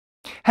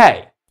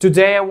Hey,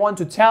 today I want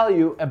to tell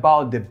you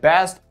about the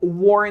best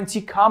warranty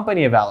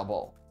company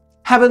available.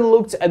 Having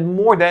looked at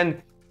more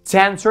than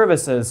 10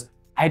 services,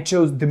 I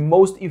chose the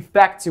most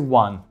effective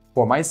one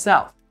for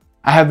myself.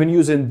 I have been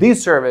using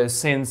this service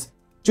since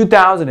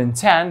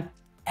 2010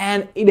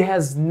 and it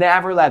has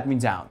never let me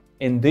down.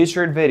 In this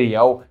short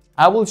video,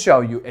 I will show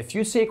you a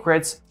few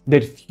secrets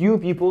that few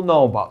people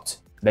know about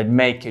that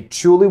make it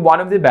truly one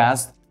of the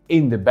best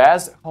in the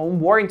best home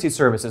warranty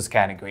services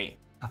category.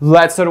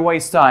 Let's not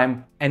waste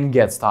time and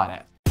get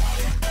started.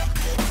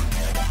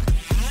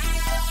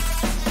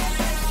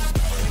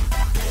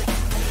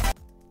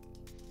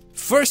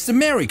 First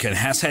American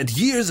has had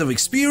years of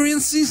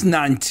experience since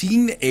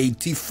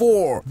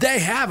 1984. They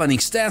have an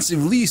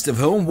extensive list of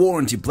home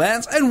warranty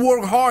plans and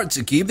work hard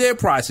to keep their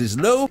prices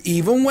low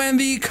even when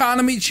the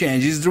economy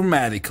changes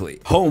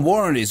dramatically. Home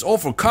warranties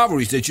offer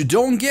coverage that you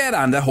don't get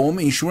under home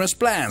insurance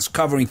plans,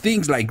 covering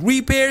things like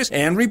repairs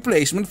and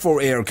replacement for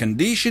air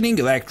conditioning,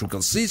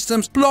 electrical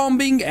systems,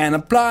 plumbing, and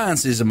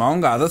appliances,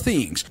 among other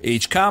things.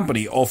 Each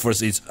company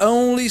offers its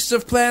own list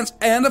of plans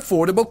and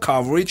affordable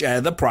coverage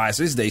at the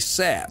prices they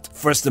set.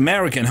 First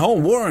American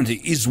Home Warranty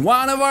is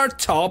one of our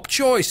top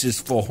choices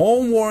for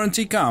home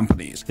warranty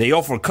companies. They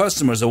offer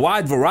customers a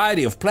wide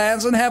variety of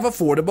plans and have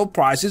affordable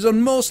prices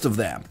on most of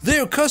them.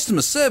 Their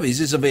customer service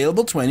is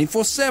available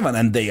 24/7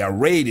 and they are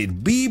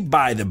rated B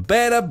by the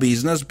Better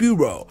Business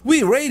Bureau.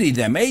 We rated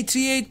them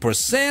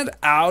 88%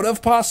 out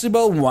of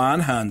possible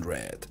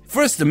 100.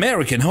 First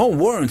American Home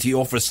Warranty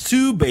offers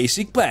two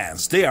basic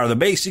plans. They are the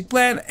Basic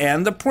Plan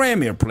and the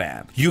Premier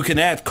Plan. You can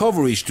add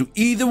coverage to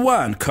either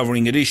one,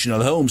 covering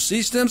additional home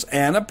systems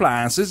and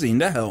appliances in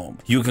the home.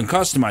 You can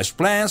customize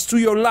plans to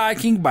your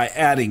liking by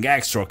adding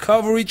extra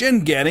coverage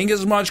and getting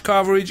as much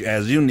coverage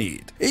as you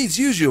need. It's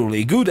usually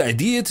a good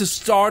idea to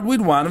start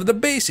with one of the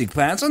basic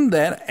plans and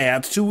then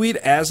add to it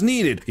as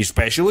needed,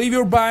 especially if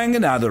you're buying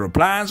another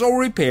appliance or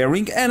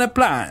repairing an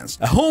appliance.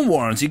 A home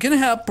warranty can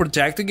help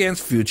protect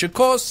against future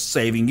costs,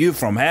 saving you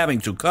from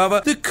having to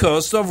cover the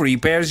cost of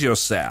repairs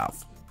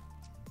yourself.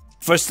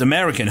 First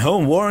American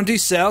Home Warranty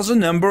sells a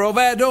number of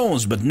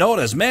add-ons, but not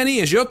as many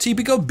as your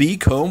typical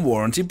big home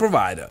warranty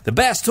provider. The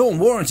best home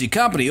warranty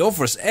company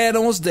offers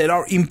add-ons that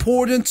are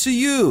important to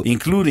you,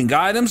 including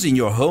items in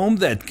your home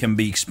that can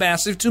be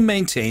expensive to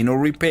maintain or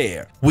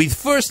repair. With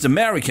First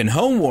American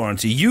Home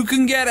Warranty, you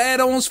can get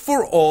add-ons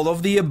for all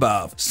of the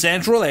above: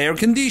 central air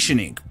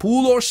conditioning,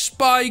 pool or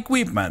spa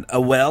equipment,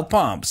 a well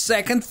pump,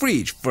 second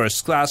fridge,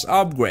 first-class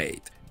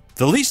upgrade.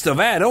 The list of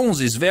add-ons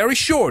is very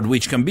short,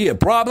 which can be a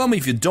problem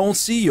if you don't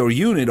see your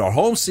unit or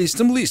home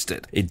system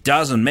listed. It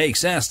doesn't make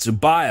sense to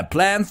buy a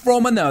plan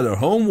from another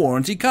home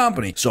warranty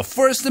company, so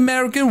First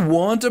American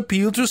won't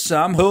appeal to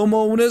some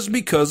homeowners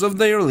because of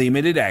their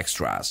limited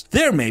extras.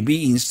 There may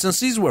be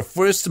instances where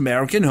First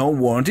American Home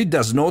Warranty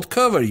does not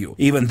cover you,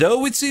 even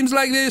though it seems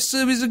like their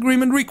service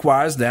agreement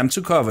requires them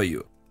to cover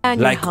you.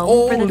 Like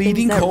all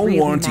leading home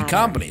warranty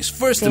companies,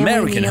 First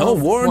American Home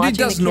Warranty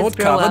does not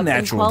cover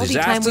natural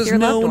disasters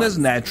known as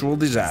natural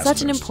disasters.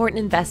 Such an important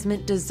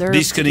investment deserves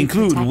This could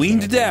include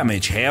wind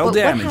damage, hail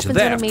damage,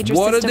 theft,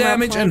 water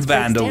damage, and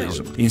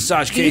vandalism. In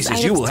such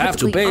cases, you will have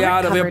to pay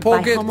out of your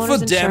pocket for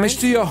damage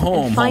to your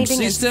home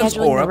systems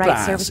or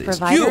appliances.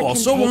 You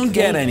also won't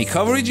get any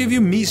coverage if you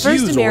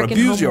misuse or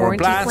abuse your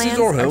appliances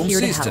or home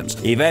systems.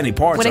 If any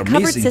parts are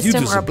missing due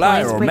to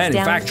supplier or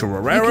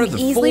manufacturer error, the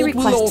fault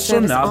will also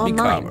not be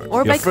covered.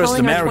 Your First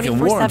American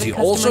Warranty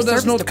also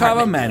does not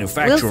cover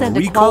manufacturer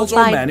recalls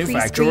or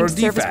manufacturer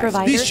defects.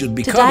 This should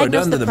be covered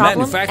under the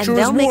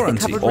manufacturer's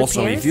warranty.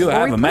 Also, if you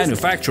have a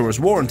manufacturer's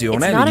warranty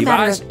on any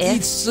device,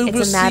 it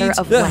supersedes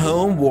the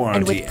home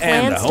warranty,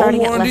 and the home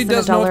warranty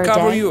does not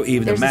cover you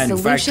if the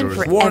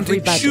manufacturer's warranty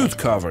should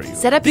cover you.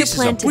 This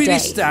is a pretty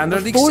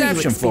standard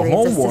exception for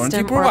home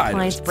warranty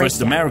providers.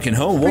 First American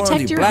Home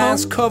Warranty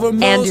plans cover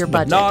most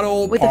but not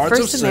all parts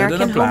of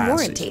certain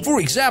appliances. For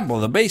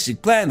example, the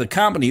basic plan the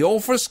company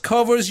offers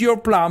covers your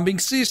plumbing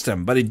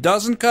system, but it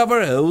doesn't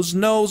cover hose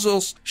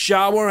nozzles,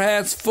 shower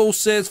heads,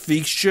 faucets,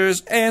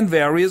 fixtures, and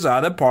various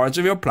other parts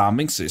of your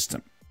plumbing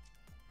system.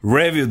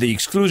 Review the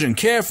exclusion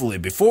carefully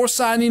before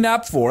signing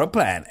up for a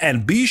plan,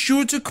 and be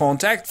sure to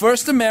contact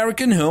First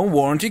American Home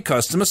Warranty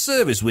customer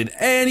service with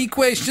any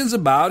questions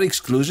about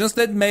exclusions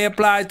that may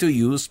apply to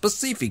you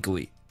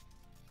specifically.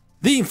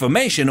 The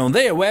information on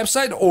their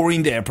website or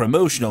in their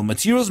promotional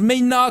materials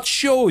may not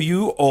show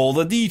you all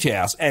the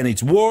details, and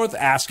it's worth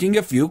asking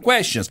a few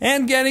questions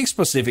and getting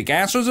specific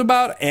answers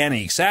about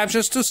any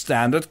exceptions to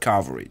standard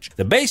coverage.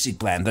 The basic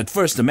plan that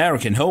First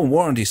American Home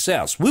Warranty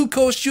sells will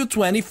cost you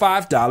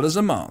 $25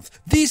 a month.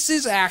 This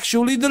is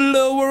actually the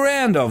lower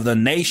end of the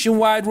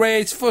nationwide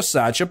rates for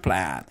such a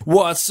plan.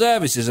 What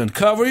services and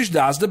coverage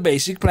does the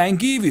basic plan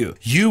give you?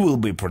 You will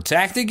be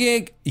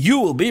protected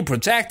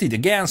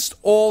against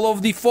all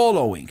of the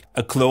following: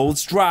 a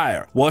clothes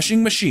dryer,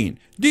 washing machine,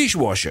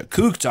 dishwasher,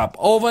 cooktop,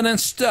 oven and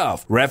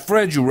stove,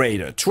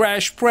 refrigerator,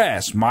 trash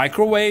press,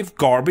 microwave,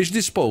 garbage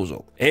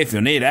disposal. If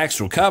you need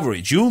extra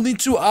coverage, you'll need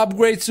to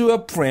upgrade to a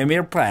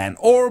premier plan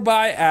or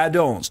buy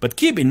add-ons, but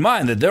keep in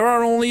mind that there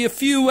are only a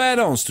few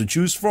add-ons to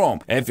choose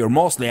from. If you're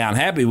mostly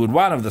unhappy with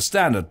one of the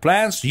standard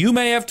plans, you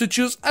may have to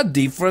choose a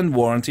different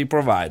warranty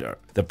provider.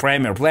 The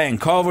Premier plan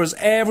covers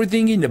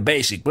everything in the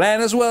basic plan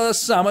as well as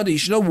some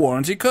additional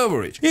warranty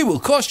coverage. It will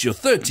cost you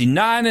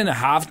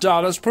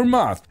 $39.50 per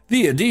month.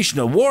 The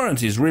additional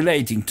warranties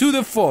relating to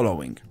the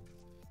following: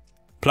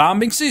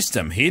 plumbing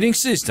system, heating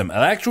system,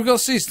 electrical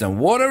system,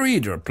 water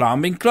heater,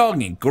 plumbing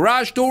clogging,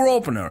 garage door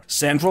opener,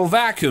 central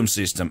vacuum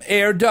system,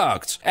 air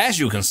ducts. As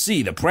you can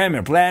see, the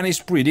Premier plan is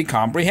pretty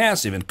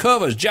comprehensive and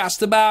covers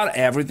just about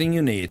everything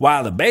you need,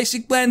 while the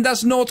basic plan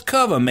does not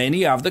cover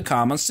many of the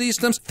common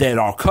systems that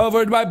are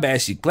covered by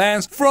basic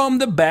plans from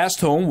the best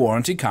home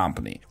warranty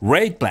company.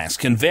 Rate plans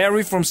can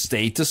vary from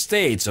state to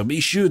state, so be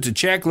sure to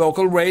check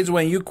local rates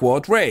when you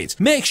quote rates.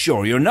 Make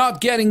sure you're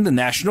not getting the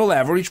national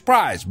average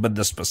price, but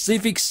the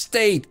specific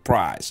state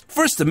price.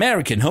 First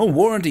American Home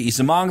Warranty is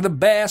among the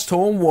best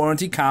home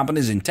warranty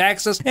companies in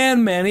Texas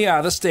and many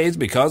other states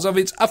because of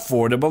its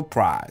affordable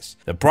price.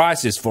 The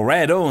prices for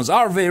add-ons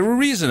are very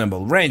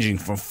reasonable, ranging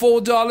from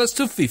 $4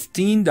 to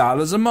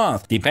 $15 a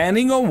month,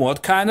 depending on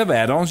what kind of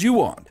add-ons you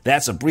want.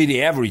 That's a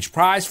pretty average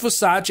price for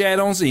such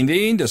add-ons in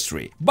the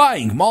industry.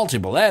 Buying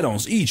multiple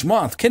add-ons each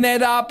month can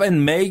add up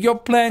and make your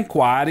plan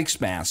quite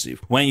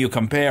expensive. When you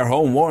compare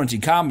home warranty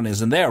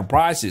companies and their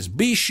prices,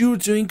 be sure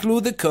to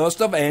include the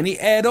cost of any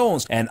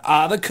add-ons and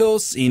other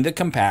costs in the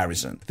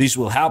comparison. This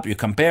will help you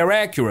compare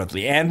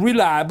accurately and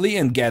reliably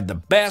and get the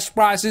best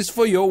prices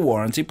for your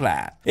warranty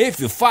plan. If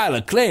you file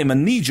a claim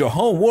and need your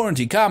home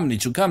warranty company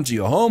to come to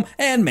your home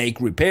and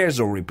make repairs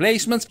or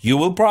replacements, you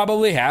will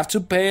probably have to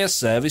pay a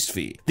service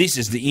fee. This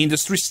is the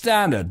industry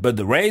standard, but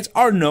the rates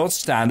are not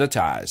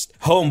standardized.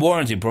 Home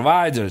warranty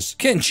providers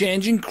can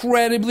change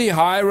incredibly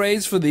high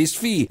rates for this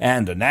fee,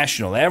 and the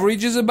national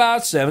average is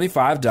about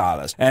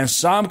 $75, and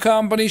some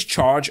companies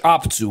charge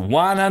up to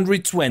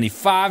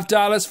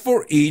 $125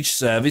 for each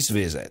service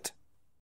visit.